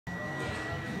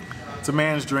It's a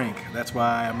man's drink. That's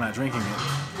why I'm not drinking it.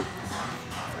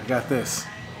 I got this.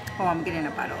 Oh, I'm getting a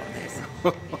bottle of this.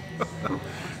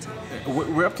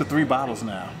 We're up to 3 bottles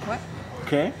now. What?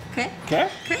 Okay? Okay. Okay?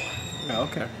 Okay. Yeah,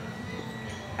 okay.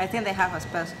 I think they have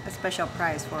a special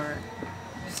price for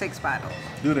 6 bottles.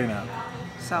 Do they now?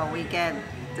 So we get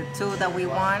the 2 that we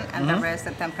want and the rest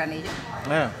the Tempranillo.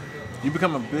 Yeah. You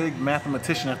become a big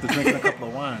mathematician after drinking a couple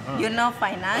of wine, huh? You know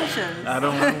financials. I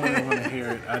don't even want to hear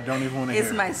it. I don't even want to hear it.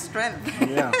 It's my strength.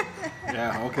 Yeah.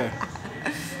 Yeah, okay.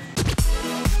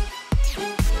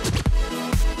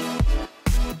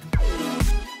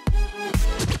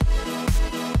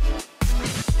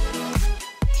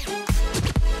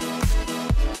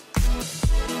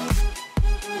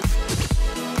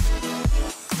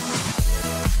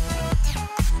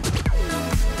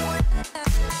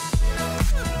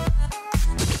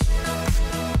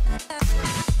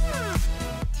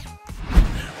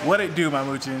 What it do, my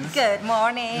moochins? Good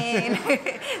morning.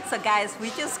 So guys, we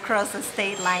just crossed the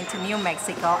state line to New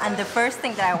Mexico, and the first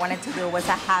thing that I wanted to do was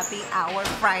a happy hour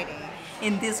Friday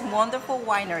in this wonderful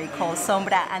winery called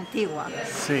Sombra Antigua.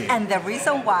 Sí. And the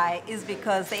reason why is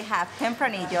because they have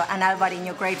Tempranillo and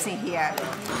Albarino grapes in here.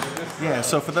 Yeah,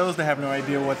 so for those that have no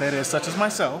idea what that is, such as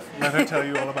myself, let her tell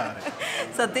you all about it.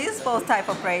 So these both type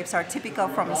of grapes are typical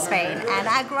from Spain, and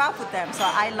I grew up with them, so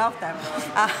I love them.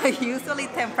 Usually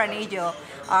Tempranillo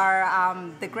are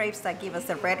the grapes that give us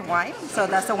the red wine, so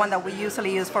that's the one that we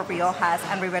usually use for Riojas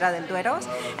and Ribera del Dueros.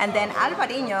 And then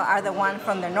Albariño are the one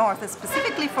from the north,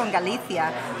 specifically from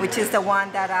Galicia, which is the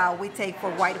one that we take for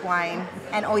white wine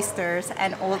and oysters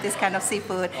and all this kind of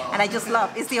seafood. And I just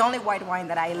love, it's the only white wine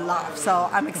that I love, so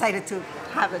I'm excited to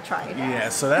have a try. Yeah,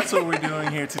 so that's what we're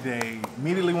doing here today.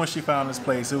 Immediately when she found this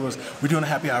place, it was, we're doing a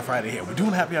happy hour Friday here. We're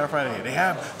doing a happy hour Friday here. They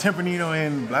have Tempranillo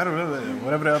and blah, blah, blah,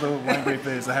 whatever the other wine grape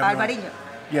is. Albariño.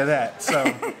 Yeah, that. So,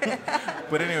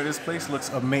 but anyway, this place looks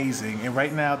amazing. And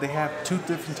right now they have 2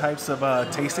 different types of wine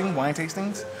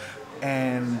tastings.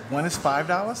 And one is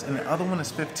 $5 and the other one is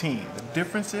 $15. The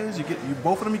difference is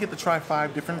both of them you get to try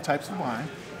 5 different types of wine.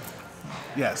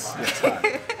 Yes,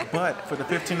 5. But for the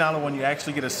 $15 one, you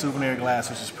actually get a souvenir glass,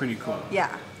 which is pretty cool.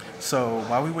 Yeah. So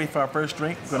while we wait for our first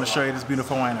drink, I'm going to show you this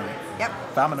beautiful winery. Yep.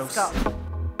 Vámonos. Let's go.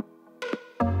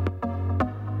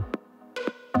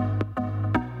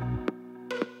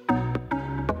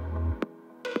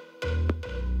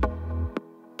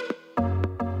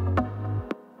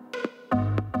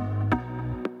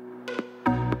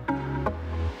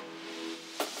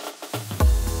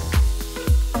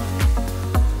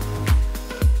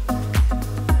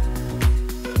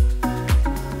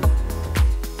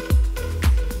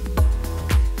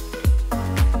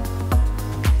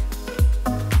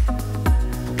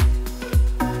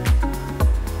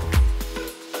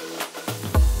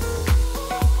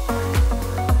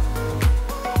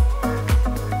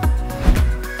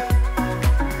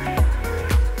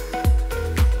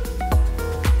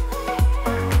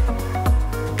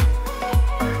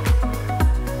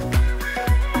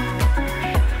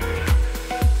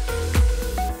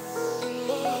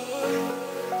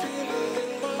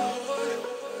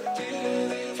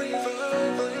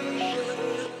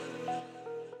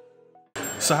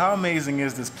 So how amazing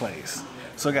is this place?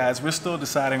 So guys, we're still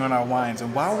deciding on our wines,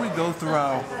 and while we go through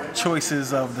our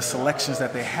choices of the selections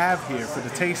that they have here for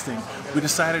the tasting, we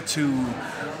decided to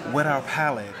wet our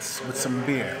palates with some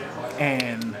beer.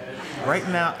 And right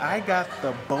now I got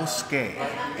the Bosque,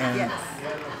 and yes.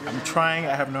 I'm trying,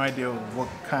 I have no idea what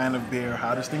kind of beer,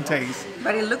 how this thing tastes.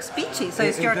 But it looks peachy, so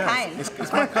it's your does. kind.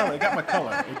 It's my color, it got my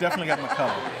color. It definitely got my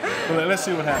color. But let's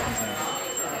see what happens now.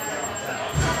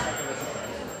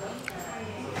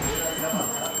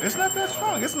 It's not that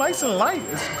strong. It's nice and light.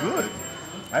 It's good.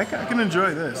 I can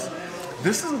enjoy this.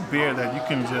 This is a beer that you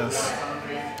can just,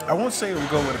 I won't say it will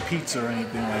go with a pizza or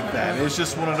anything like that. It's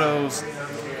just one of those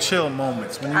chill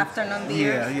moments. When afternoon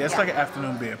beer? Yeah, it's like an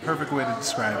afternoon beer. Perfect way to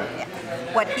describe it.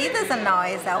 Yeah. What he doesn't know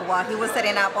is that while he was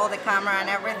setting up all the camera and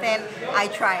everything, I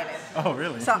tried it. Oh,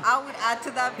 really? So I would add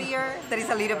to that beer that is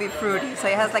a little bit fruity. So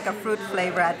it has like a fruit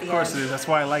flavor at the end. Of course it is. That's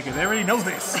why I like it. They already know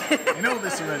this. They know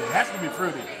this already. It has to be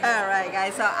fruity. All right,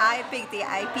 guys. So I picked the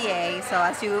IPA. So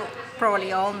as you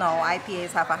probably all know,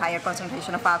 IPAs have a higher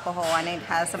concentration of alcohol, and it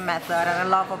has a method and a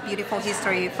lot of beautiful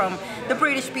history from the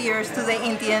British beers to the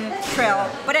Indian Trail.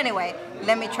 But anyway,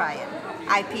 let me try it.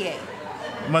 IPA.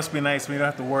 It must be nice when you don't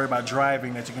have to worry about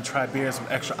driving, that you can try beers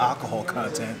with extra alcohol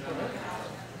content.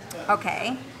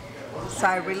 Okay. So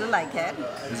I really like it.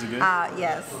 Is it good?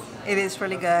 Yes, it is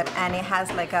really good, and it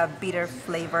has like a bitter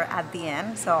flavor at the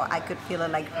end. So I could feel it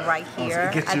like right here so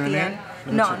it gets at you the in end.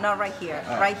 there? No, not right here.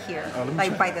 Right here, Oh,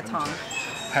 like by the tongue.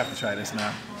 I have to try this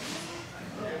now.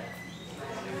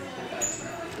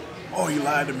 Oh, you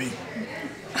lied to me.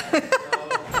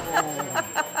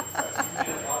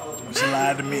 She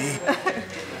lied to me.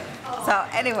 So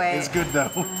anyway, it's good though.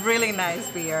 Really nice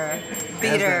beer, It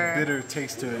has that bitter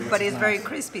taste to it. but it's nice. very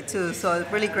crispy too. So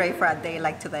it's really great for a day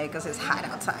like today because it's hot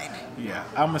outside. Yeah,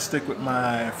 I'm gonna stick with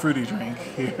my fruity drink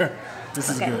here. This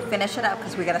is good. Finish it up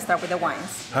because we gotta start with the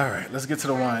wines. All right, let's get to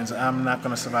the wines. I'm not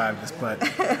gonna survive this, but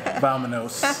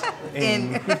vamonos.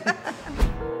 In.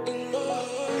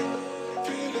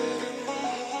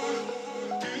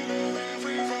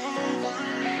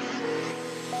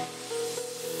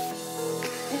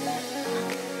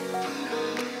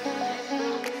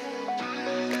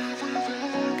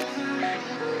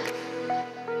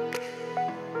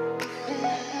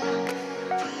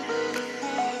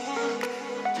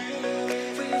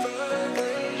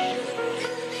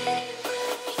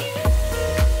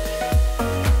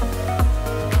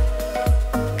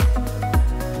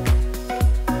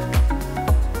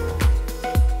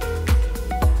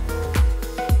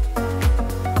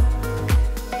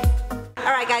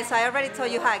 So I already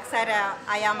told you how excited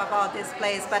I am about this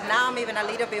place, but now I'm even a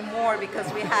little bit more because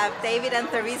we have David and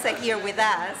Teresa here with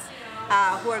us,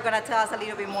 who are going to tell us a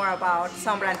little bit more about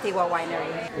Sombra Antigua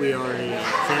Winery. We are a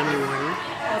family winery.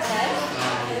 Okay.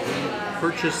 We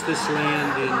purchased this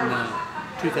land in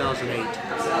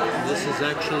 2008. This is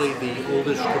actually the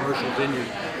oldest commercial vineyard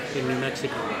in New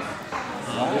Mexico.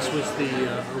 This was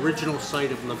the original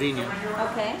site of La Viña.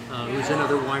 Okay. It was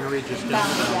another winery just down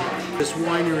the road. This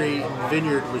winery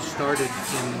vineyard was started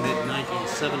in the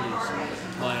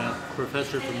mid-1970s by a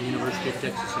professor from the University of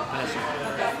Texas at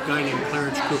Pasen, a guy named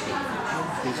Clarence Cooper.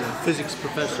 He's a physics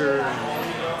professor,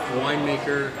 and a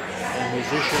winemaker, a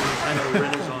musician, kind of a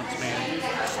Renaissance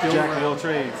man. Still Jack of around. all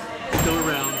trades. Still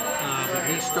around. But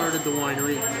he started the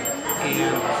winery,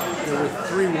 and there were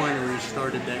 3 wineries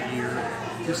started that year.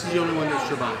 This is the only one that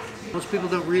survived. Most people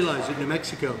don't realize that New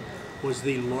Mexico was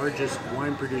the largest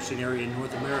wine producing area in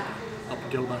North America up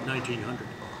until about 1900.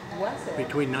 Was it?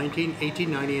 Between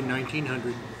 1890 and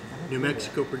 1900, New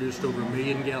Mexico produced over 1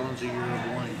 million gallons a year of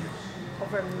wine.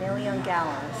 Over 1 million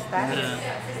gallons. That is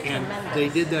And tremendous. they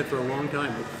did that for a long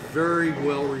time. Very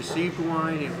well received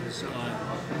wine. It was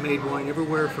made wine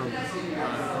everywhere from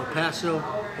El Paso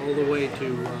all the way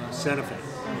to Santa Fe.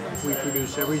 We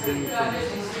produce everything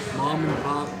from mom and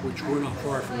pop, which we're not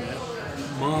far from that,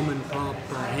 mom and pop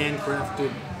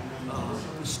handcrafted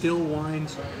still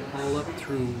wines, all up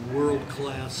through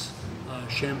world-class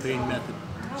champagne method,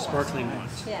 sparkling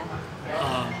wines. Yeah.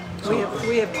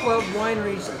 We have 12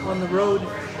 wineries on the road,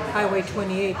 Highway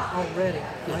 28 already,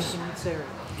 Yes. right in this area.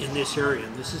 In this area.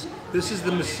 This is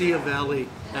the Mesilla Valley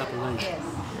appellation.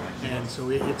 Yes. And so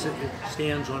it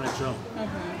stands on its own.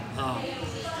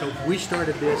 So we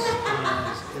started this,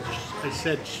 as I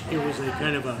said, it was a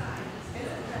kind of a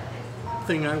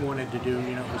thing I wanted to do.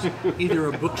 You know, it was either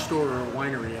a bookstore or a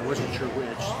winery. I wasn't sure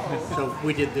which. So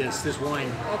we did this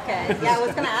wine. Okay. Yeah, I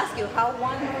was going to ask you, how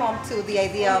one come to the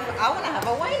idea of, I want to have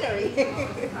a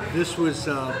winery? This was,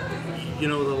 you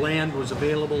know, the land was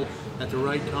available at the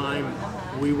right time.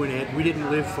 We went ahead. We didn't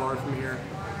live far from here,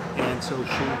 and so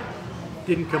she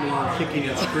didn't come along kicking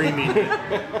and screaming.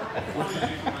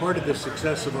 Part of the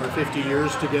success of our 50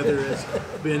 years together has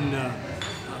been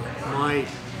my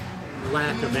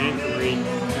lack of anchoring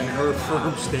and her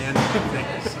firm stand on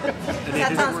things. And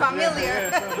That sounds familiar.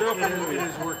 it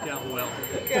has worked out well.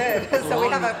 Good. So we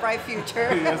have a bright future.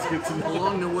 That's good to know.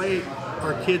 Along the way,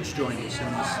 our kids joined us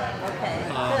in this. Okay.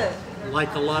 Good.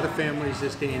 Like a lot of families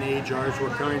this day and age, ours were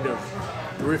kind of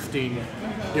drifting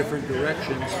different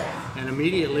directions. And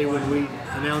immediately when we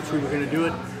announced we were going to do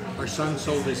it, our son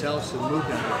sold his house and moved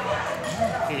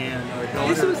out. And our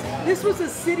daughter... This was a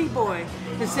city boy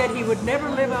who said he would never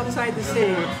live outside the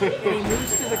city, and he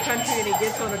moves to the country and he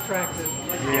gets on a tractor.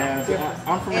 Yeah,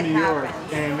 so I'm from It New York,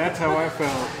 happens. and that's how I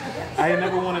felt. I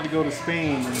never wanted to go to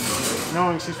Spain, and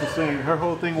knowing she's from Spain, her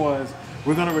whole thing was,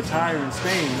 we're going to retire in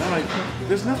Spain. And I'm like,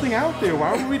 there's nothing out there.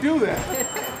 Why would we do that?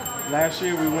 Last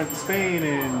year we went to Spain,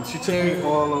 and she took me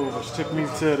all over. She took me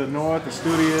to the north,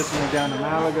 Asturias, we went down to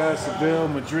Malaga, Seville,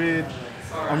 Madrid.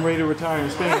 I'm ready to retire in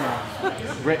Spain now.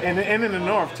 And in the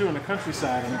north, too, in the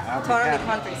countryside. I'll be Totally happy.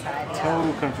 countryside. Yeah.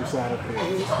 Total countryside up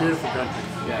there. Beautiful country.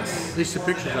 Yes. At least the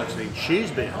pictures I've seen.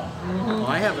 She's been.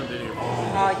 I haven't been here.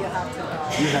 Oh, you have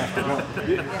to. You have to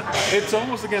go. It's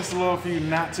almost against the law for you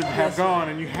not to have gone,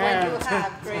 and you When have. you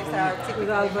have grapes that are typically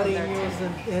With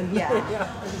albariños and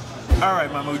Yeah. All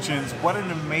right, my moochins, what an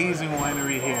amazing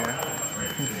winery here.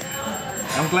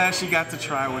 I'm glad she got to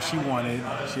try what she wanted.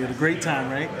 She had a great time,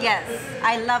 right? Yes,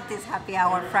 I love this happy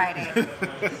hour Friday.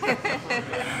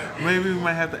 Maybe we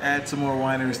might have to add some more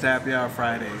wineries to Happy Hour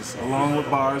Fridays, along with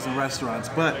bars and restaurants.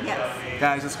 But Yes.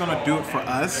 guys, it's going to do it for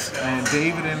us. And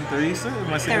David and Teresa,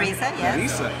 am I saying that? Teresa, yes.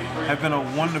 Teresa have been a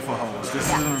wonderful host. This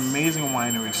is an amazing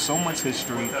winery, so much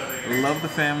history. Love the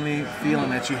family feeling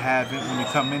that you have when you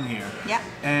come in here. Yeah.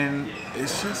 And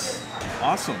it's just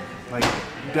awesome. Like,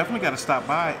 you definitely got to stop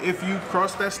by. If you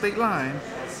cross that state line,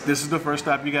 this is the first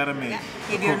stop you got to make.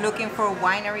 If you're looking for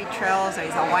winery trails, there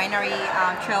is a winery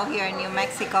trail here in New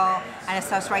Mexico, and it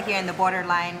starts right here in the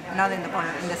borderline, not in the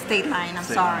border, in the state line,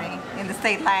 in the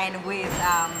state line with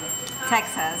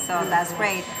Texas, so that's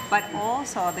great. But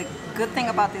also, the good thing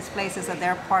about this place is that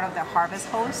they're part of the Harvest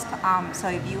Host. So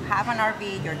if you have an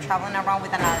RV, you're traveling around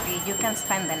with an RV, you can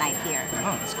spend the night here.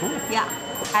 Oh, that's cool. Yeah,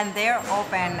 and they're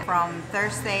open from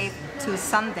Thursday to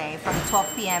Sunday from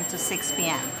 12 p.m. to 6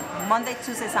 p.m. Monday,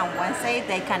 Tuesdays, and Wednesday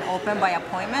they can open by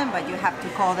appointment, but you have to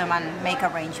call them and make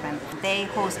arrangements. They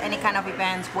host any kind of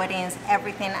events, weddings,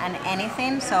 everything and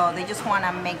anything. So they just want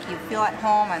to make you feel at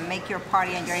home and make your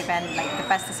party and your event like the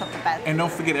bestest of the best. And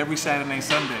don't forget, every Saturday and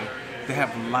Sunday, they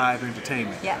have live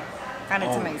entertainment. Yeah. And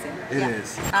it's amazing. It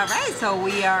is. All right, so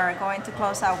we are going to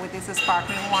close out with this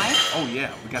sparkling wine. Oh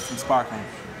yeah, we got some sparkling.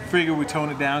 Figure we tone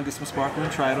it down, get some sparkling,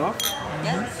 try it off.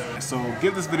 Yes. So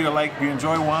give this video a like if you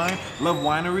enjoy wine, love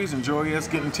wineries, enjoy us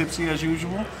getting tipsy as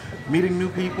usual, meeting new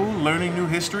people, learning new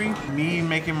history, me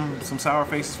making some sour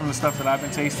faces from the stuff that I've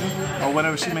been tasting, or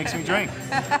whatever she makes me drink.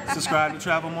 Subscribe to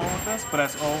Travel More with us, but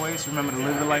as always, remember to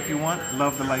live the life you want,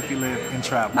 love the life you live, and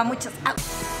travel. Mamuchas out.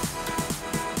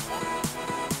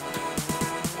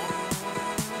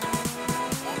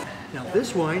 Now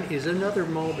this wine is another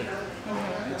Malbec.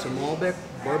 It's a Malbec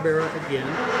Barbera again.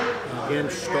 Again,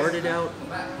 started out,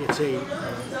 it's a,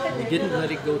 we didn't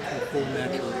let it go through full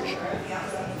maturation.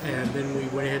 And then we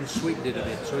went ahead and sweetened it a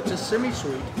bit. So it's a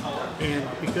semi-sweet, and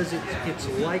because it's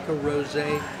like a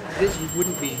rosé, this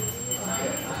wouldn't be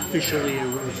officially a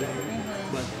rosé,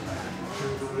 but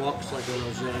it walks like a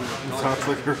rosé. Talks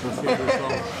like a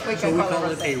rosé. So we call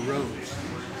it a rose.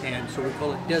 And so we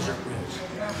call it desert rose.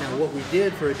 Now what we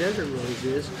did for a desert rose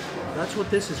is, that's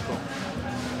what this is called.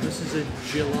 This is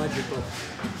a geological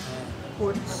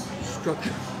quartz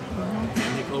structure,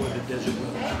 and they call it a desert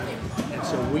rose. And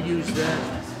so we use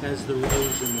that as the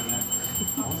rose in the back.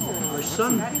 Our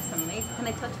son, That is amazing. Can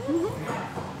I touch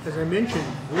it? as I mentioned,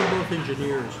 we're both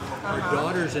engineers. Our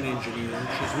daughter's an engineer, and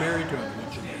she's married to an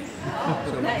engineer.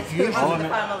 So Nice. usually, All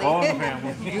in the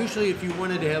family. usually if you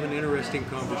wanted to have an interesting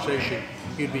conversation,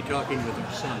 you'd be talking with your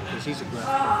son, because he's a graphic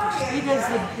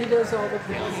artist. He does all the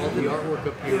things. All the artwork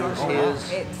up here is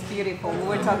his. It's beautiful. We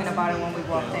were talking about it when we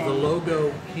walked The in.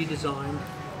 logo he designed,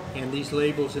 and these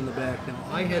labels in the back. Now,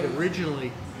 I had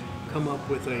originally come up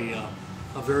with a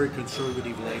very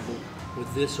conservative label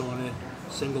with this on it,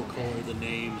 single color, the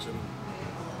names, and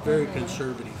very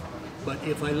conservative. But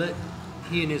if I let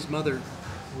he and his mother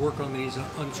work on these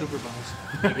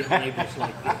unsupervised, I get labels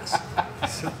like this.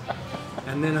 So,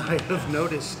 and then I have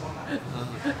noticed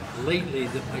lately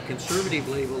that my conservative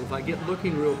label, if I get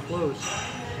looking real close,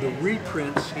 the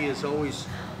reprints,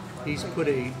 he's put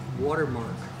a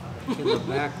watermark in the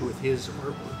back with his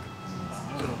artwork.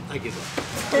 So I give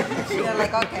up. You're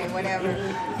like, okay, whatever.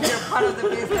 You're part of the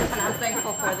business, and I'm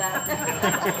thankful for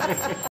that.